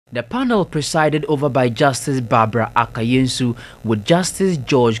The panel, presided over by Justice Barbara Akayensu, with Justice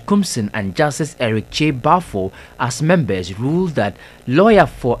George Kumson and Justice Eric Che Bafo as members, ruled that lawyer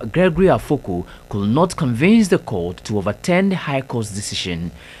for Gregory Afoko could not convince the court to overturn the High Court's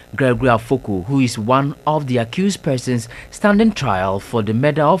decision. Gregory Afoko, who is one of the accused persons standing trial for the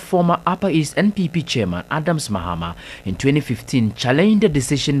murder of former Upper East NPP chairman Adams Mahama in 2015, challenged the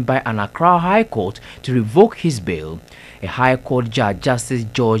decision by an Accra High Court to revoke his bail. A High Court judge, Justice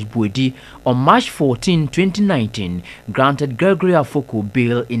George Buedi, on March 14, 2019, granted Gregory Afoko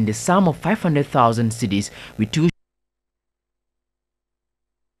bail in the sum of 500,000 cedis with two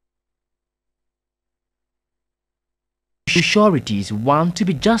sureties, one to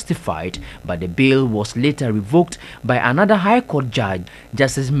be justified, but the bail was later revoked by another High Court judge,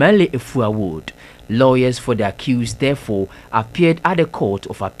 Justice Mele Efuawood. Lawyers for the accused therefore appeared at the Court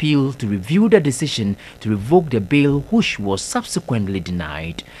of Appeal to review the decision to revoke the bail, which was subsequently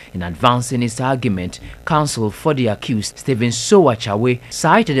denied. In advancing his argument, counsel for the accused, Stephen Sowachawe,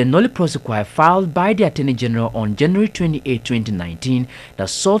 cited a nolle prosequi filed by the Attorney General on January 28, 2019 that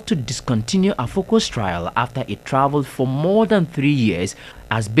sought to discontinue Afoko's trial after it traveled for more than 3 years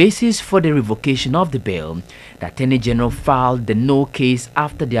as basis for the revocation of the bail. The Attorney General filed the no case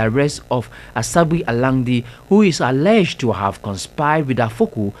after the arrest of Asabi Alangdi, who is alleged to have conspired with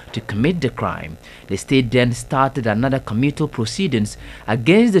Afoko to commit the crime. The state then started another committal proceedings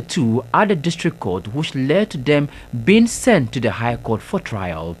against the two at the district court, which led to them being sent to the High Court for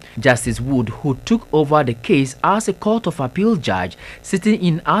trial. Justice Wood, who took over the case as a Court of Appeal judge, sitting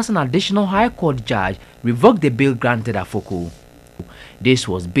in as an additional High Court judge, revoked the bail granted Afoko. This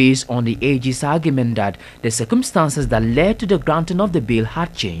was based on the AG's argument that the circumstances that led to the granting of the bail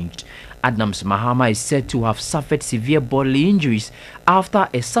had changed. Adams Mahama is said to have suffered severe bodily injuries after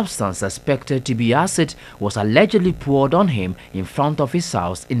a substance suspected to be acid was allegedly poured on him in front of his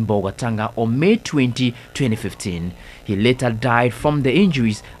house in Bolgatanga on May 20, 2015. He later died from the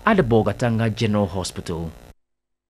injuries at the Bolgatanga General Hospital.